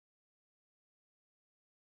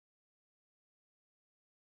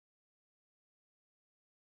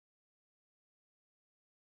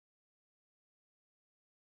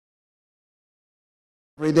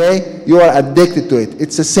every day, you are addicted to it.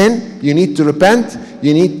 It's a sin. You need to repent.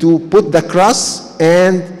 You need to put the cross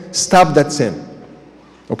and stop that sin.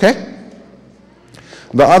 Okay?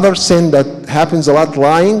 The other sin that happens a lot,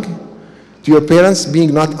 lying to your parents,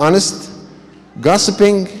 being not honest,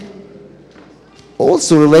 gossiping,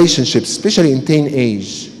 also relationships, especially in teen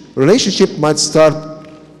age. Relationship might start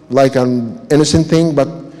like an innocent thing, but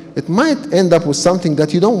it might end up with something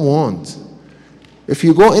that you don't want. If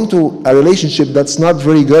you go into a relationship that's not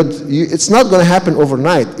very good, it's not going to happen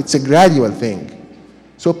overnight. It's a gradual thing.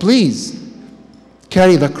 So please,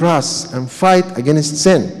 carry the cross and fight against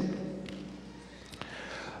sin.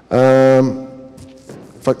 Do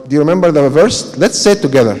you remember the verse? Let's say it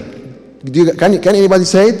together. Can anybody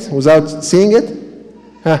say it without seeing it?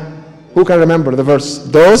 Who can remember the verse?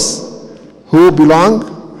 Those who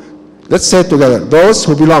belong, let's say it together. Those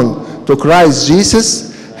who belong to Christ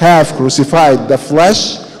Jesus have crucified the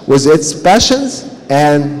flesh with its passions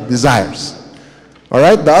and desires. All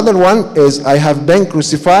right, the other one is, I have been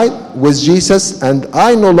crucified with Jesus, and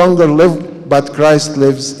I no longer live, but Christ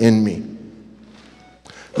lives in me.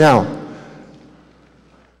 Now,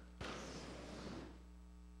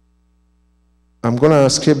 I'm going to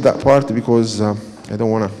skip that part because I don't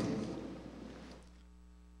want to.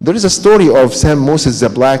 There is a story of Sam Moses the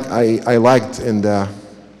Black I liked in the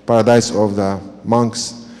Paradise of the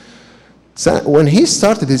Monks. When he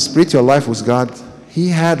started his spiritual life with God, he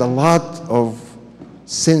had a lot of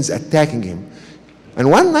sins attacking him. And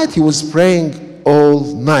one night he was praying all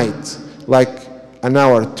night, like an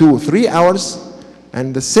hour, 2, 3 hours,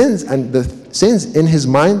 and the sins in his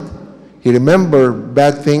mind, he remembered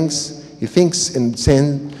bad things, he thinks in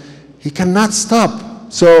sin, he cannot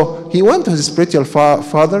stop. So he went to his spiritual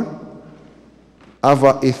father,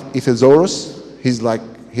 Ava Ithezorus, he's like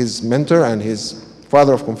his mentor and his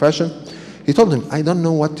father of confession. He told him, I don't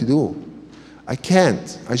know what to do. I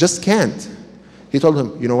just can't. He told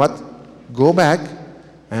him, you know what? Go back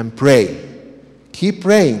and pray. Keep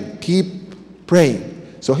praying, keep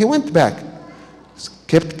praying. So he went back,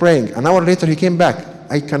 kept praying. An hour later he came back.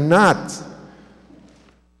 I cannot.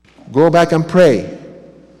 Go back and pray.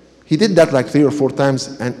 He did that like 3 or 4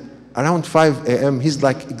 times, and around 5 a.m. he's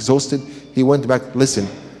like exhausted. He went back, listen,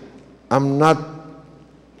 I'm not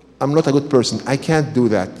a good person. I can't do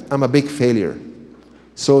that. I'm a big failure.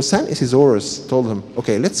 So San Isidorus told him,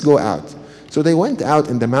 okay, let's go out. So they went out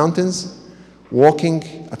in the mountains, walking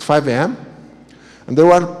at 5 a.m. And there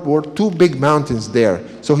were 2 big mountains there.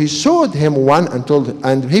 So he showed him one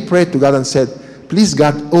and he prayed to God and said, please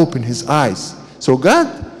God, open his eyes. So God,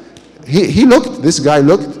 this guy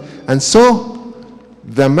looked and saw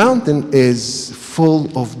the mountain is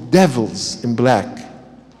full of devils in black.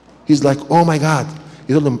 He's like, oh my God.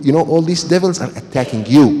 He told him, you know, all these devils are attacking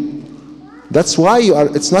you. That's why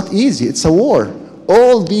it's not easy. It's a war.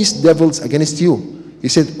 All these devils against you. He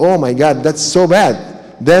said, oh my God, that's so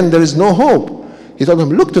bad. Then there is no hope. He told him,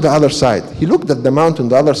 look to the other side. He looked at the mountain,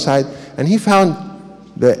 the other side, and he found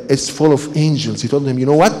that it's full of angels. He told him, you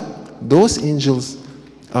know what? Those angels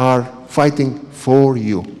are fighting for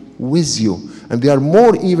you, with you. And they are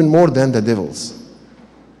even more than the devils.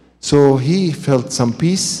 So he felt some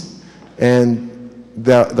peace, and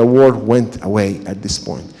the war went away at this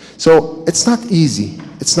point. So it's not easy.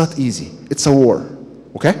 It's not easy. It's a war.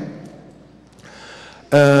 Okay?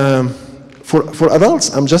 For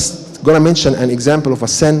adults, I'm just going to mention an example of a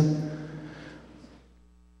sin,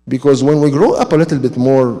 because when we grow up a little bit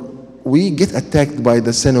more, we get attacked by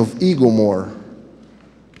the sin of ego more,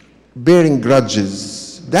 bearing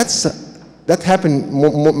grudges. That happened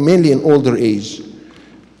mainly in older age.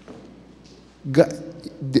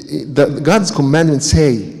 God's commandments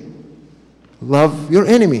say, love your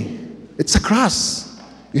enemy. It's a cross.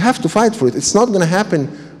 You have to fight for it. It's not going to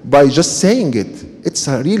happen by just saying it. It's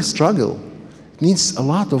a real struggle. It needs a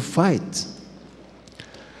lot of fight.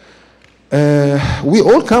 We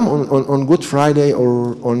all come on Good Friday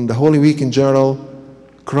or on the Holy Week in general,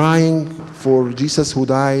 crying for Jesus who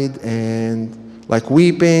died, and like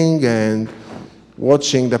weeping and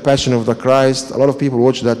watching the Passion of the Christ. A lot of people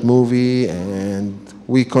watch that movie, and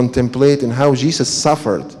we contemplate in how Jesus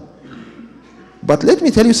suffered. But let me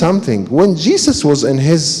tell you something. When Jesus was in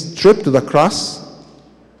his trip to the cross,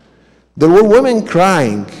 there were women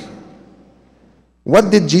crying. What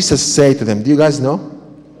did Jesus say to them? Do you guys know?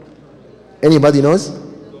 Anybody knows?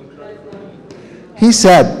 He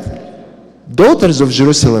said, daughters of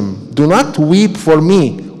Jerusalem, do not weep for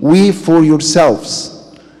me. Weep for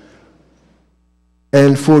yourselves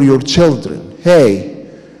and for your children. Hey,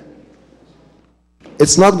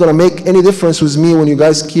 it's not going to make any difference with me when you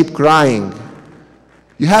guys keep crying.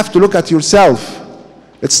 You have to look at yourself.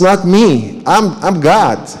 It's not me. I'm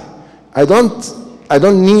God. I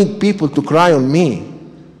don't need people to cry on me.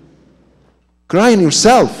 Cry on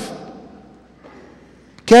yourself.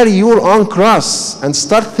 Carry your own cross and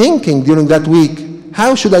start thinking during that week,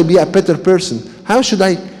 how should I be a better person? How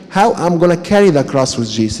I'm going to carry the cross with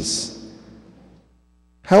Jesus?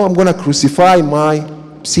 How I'm going to crucify my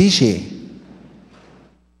psyche?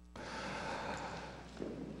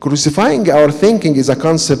 Crucifying our thinking is a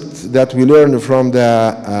concept that we learn from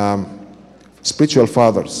the spiritual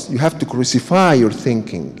fathers. You have to crucify your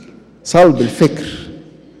thinking. Salb al-fikr.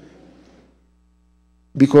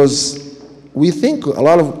 Because we think a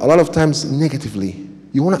lot of times negatively.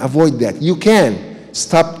 You want to avoid that. You can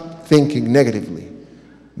stop thinking negatively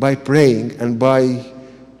by praying and by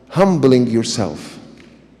humbling yourself.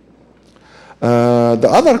 The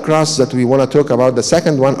other cross that we want to talk about, the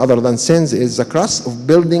second one other than sins, is the cross of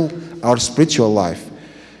building our spiritual life.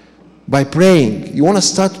 By praying, you want to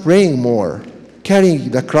start praying more,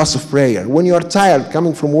 carrying the cross of prayer. When you are tired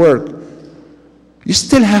coming from work, you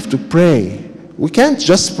still have to pray. We can't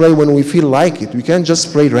just pray when we feel like it. We can't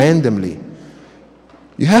just pray randomly.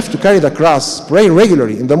 You have to carry the cross, pray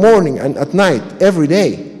regularly in the morning and at night, every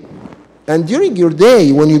day. And during your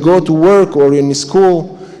day, when you go to work or in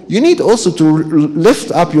school, you need also to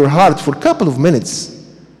lift up your heart for a couple of minutes.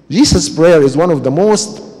 Jesus' prayer is one of the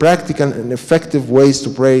most practical and effective ways to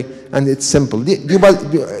pray, and it's simple. Do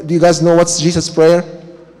you guys know what's Jesus' prayer?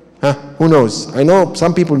 Who knows? I know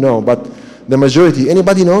some people know, but the majority,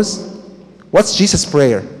 anybody knows? What's Jesus'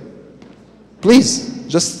 prayer? Please,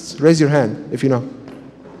 just raise your hand if you know.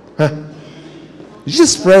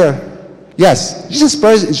 Jesus' prayer, yes. Jesus'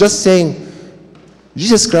 prayer is just saying,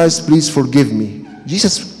 Jesus Christ, please forgive me.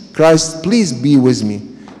 Jesus Christ, please be with me.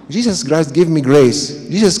 Jesus Christ, give me grace.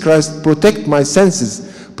 Jesus Christ, protect my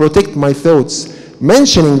senses, protect my thoughts.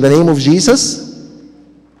 Mentioning the name of Jesus,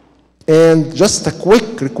 and just a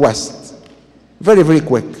quick request. Very, very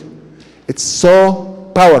quick. It's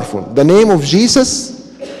so powerful. The name of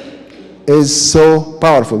Jesus is so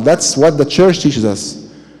powerful. That's what the church teaches us.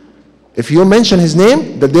 If you mention his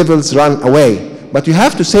name, the devils run away. But you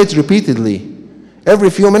have to say it repeatedly. Every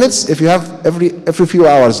few minutes, if you have every few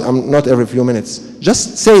hours, not every few minutes.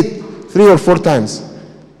 Just say it 3 or 4 times.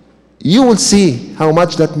 You will see how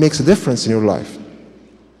much that makes a difference in your life.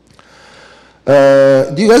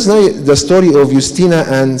 Do you guys know the story of Justina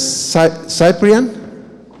and Cyprian?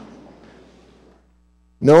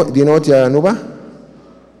 No, do you know it, Nuba?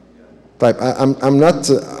 Type. I'm not.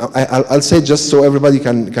 I'll say just so everybody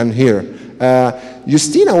can hear.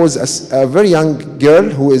 Justina was a very young girl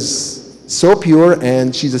who is so pure,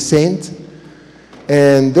 and she's a saint.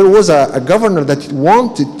 And there was a governor that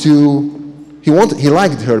he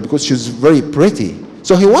liked her because she was very pretty.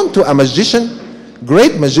 So he went to a magician,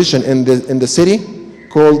 great magician in the city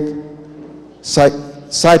called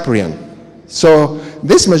Cyprian. So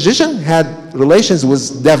this magician had relations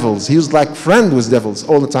with devils. He was like friend with devils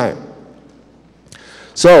all the time.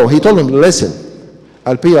 So he told him, listen,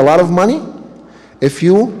 I'll pay you a lot of money if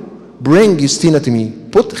you bring Justina to me.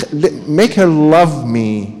 Make her love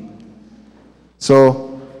me.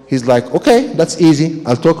 So he's like, okay, that's easy.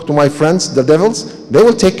 I'll talk to my friends, the devils. They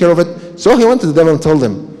will take care of it. So he went to the devil and told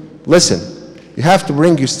him, listen, you have to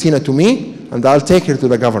bring Justina to me, and I'll take her to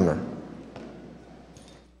the governor.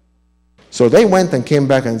 So they went and came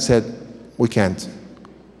back and said, we can't.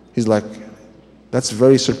 He's like, that's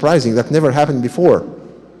very surprising. That never happened before.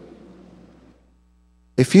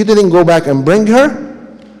 If you didn't go back and bring her,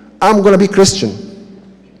 I'm going to be Christian.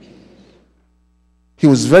 He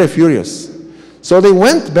was very furious. So they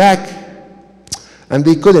went back and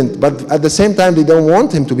they couldn't. But at the same time, they don't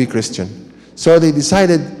want him to be Christian. So they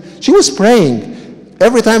decided, she was praying.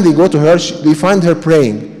 Every time they go to her, they find her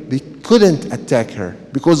praying. They couldn't attack her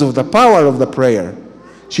because of the power of the prayer.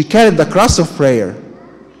 She carried the cross of prayer.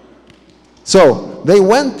 So they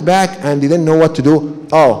went back and they didn't know what to do.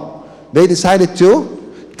 Oh, they decided to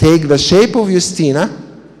take the shape of Justina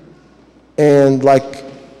and like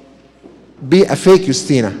be a fake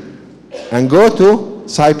Justina and go to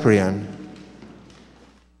Cyprian,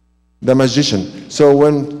 the magician. So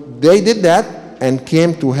when they did that and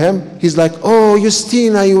came to him, he's like, oh,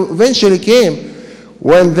 Justina, you eventually came.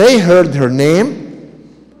 When they heard her name,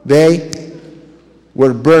 they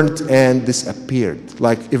were burnt and disappeared,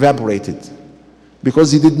 like evaporated,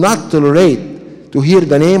 because he did not tolerate to hear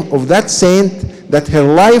the name of that saint that her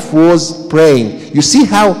life was praying. You see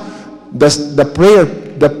how the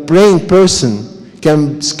praying person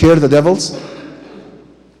can scare the devils?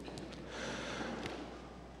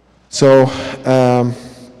 So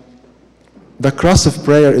the cross of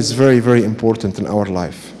prayer is very, very important in our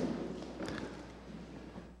life.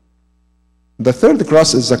 The third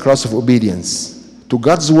cross is the cross of obedience to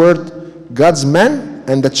God's word, God's man,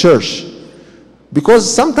 and the church. Because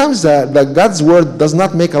sometimes the God's word does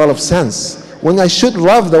not make a lot of sense. When I should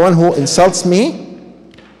love the one who insults me,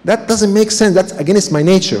 that doesn't make sense. That's against my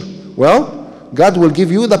nature. Well, God will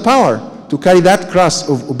give you the power to carry that cross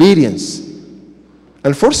of obedience.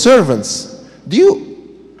 And for servants, do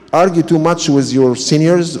you argue too much with your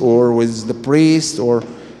seniors or with the priest, or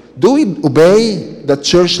do we obey the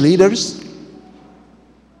church leaders?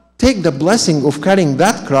 Take the blessing of carrying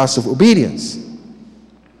that cross of obedience.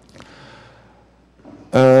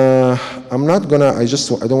 I'm not gonna, I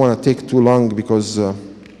don't want to take too long because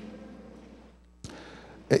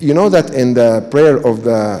you know that in the prayer of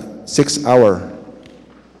the 6th hour,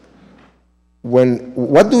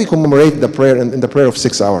 what do we commemorate the prayer in the prayer of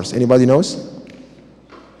 6 hours? Anybody knows?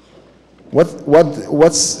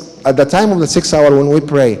 What's at the time of the 6th hour when we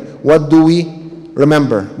pray? What do we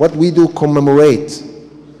remember? What we do commemorate?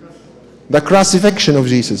 The crucifixion of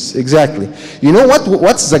Jesus. Exactly. You know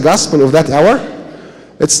what's the gospel of that hour?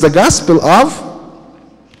 It's the gospel of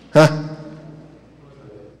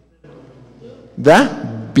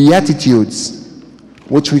the Beatitudes,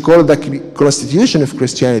 which we call the constitution of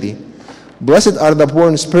Christianity. Blessed are the poor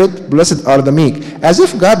in spirit, blessed are the meek. As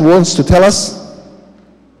if God wants to tell us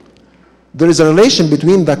there is a relation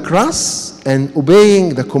between the cross and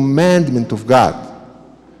obeying the commandment of God.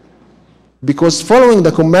 Because following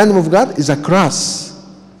the commandment of God is a cross.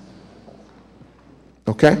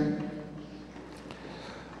 Okay?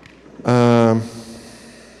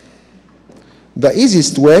 The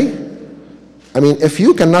easiest way, I mean, if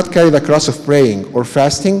you cannot carry the cross of praying or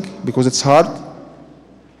fasting because it's hard,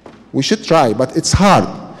 we should try, but it's hard.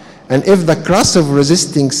 And if the cross of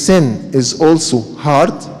resisting sin is also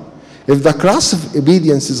hard, if the cross of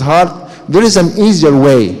obedience is hard, there is an easier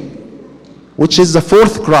way, which is the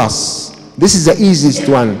fourth cross. This is the easiest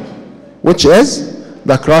one, which is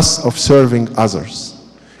the cross of serving others.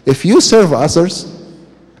 If you serve others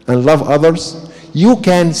and love others, you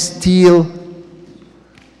can steal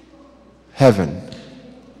heaven.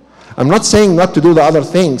 I'm not saying not to do the other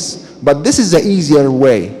things, but this is the easier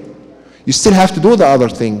way. You still have to do the other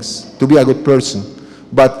things to be a good person.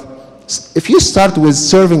 But if you start with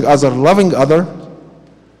serving others, loving others,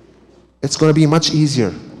 it's going to be much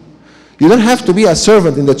easier. You don't have to be a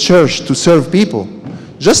servant in the church to serve people.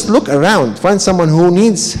 Just look around, find someone who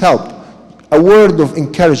needs help, a word of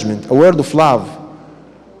encouragement, a word of love.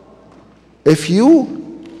 If you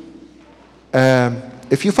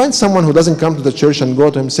find someone who doesn't come to the church and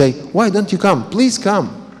go to him and say, why don't you come? Please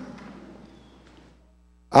come.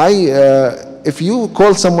 If you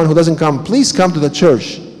call someone who doesn't come, please come to the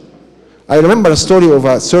church. I remember a story of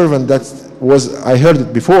a servant that I heard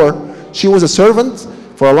it before. She was a servant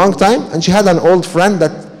for a long time, and she had an old friend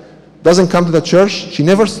that doesn't come to the church. She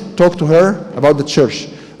never talked to her about the church.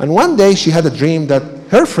 And one day she had a dream that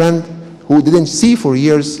her friend, who didn't see for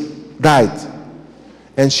years, died.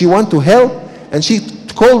 And she went to hell, and she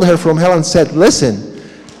called her from hell and said, listen,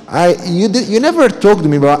 you never talked to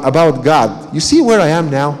me about God. You see where I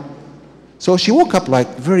am now? So she woke up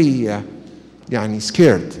like very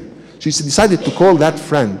scared. She decided to call that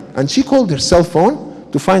friend, and she called her cell phone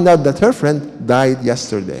to find out that her friend died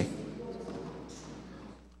yesterday.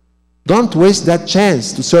 Don't waste that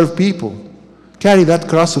chance to serve people. Carry that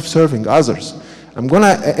cross of serving others. I'm going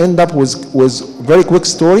to end up with a very quick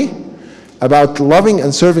story about loving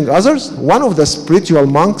and serving others. One of the spiritual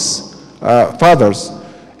monks, fathers,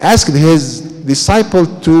 asked his disciple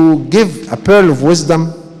to give a pearl of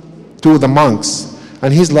wisdom to the monks.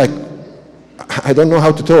 And he's like, I don't know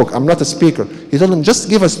how to talk. I'm not a speaker. He told him, just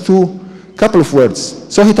give us couple of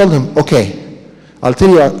words. So he told him, okay, I'll tell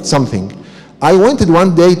you something. I wanted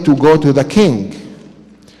one day to go to the king,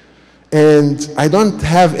 and I don't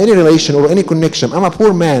have any relation or any connection. I'm a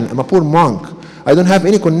poor man. I'm a poor monk. I don't have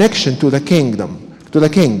any connection to the kingdom, to the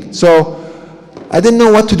king. So I didn't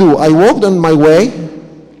know what to do. I walked on my way,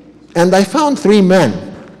 and I found 3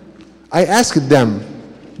 men. I asked them,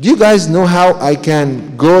 do you guys know how I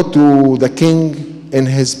can go to the king in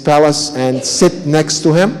his palace and sit next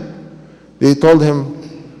to him? They told him,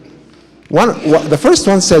 the first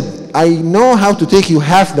one said, I know how to take you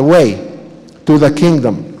half the way to the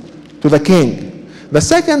kingdom, to the king. The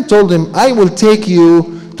second told him, I will take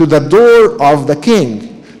you to the door of the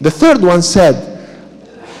king. The third one said,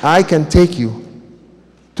 I can take you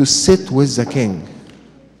to sit with the king.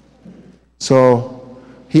 So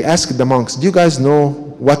he asked the monks, do you guys know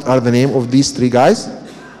what are the name of these 3 guys?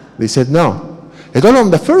 They said, no. He told them,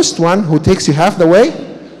 the first one who takes you half the way,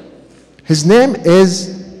 his name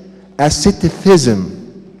is asceticism.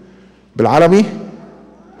 بالعربي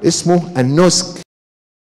اسمه النسك.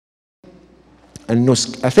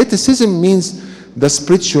 النسك. Asceticism means the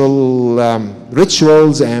spiritual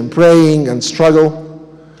rituals and praying and struggle.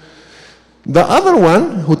 The other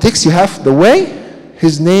one who takes you half the way,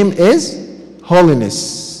 his name is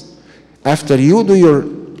holiness. After you do your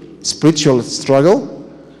spiritual struggle,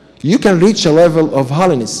 you can reach a level of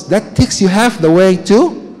holiness. That takes you half the way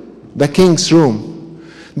to the king's room.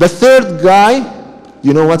 The third guy,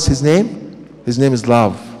 you know what's his name? His name is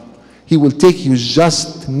love. He will take you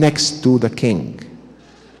just next to the king.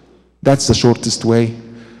 That's the shortest way.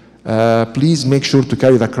 Please make sure to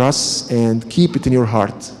carry the cross and keep it in your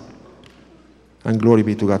heart. And glory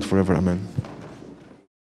be to God forever. Amen.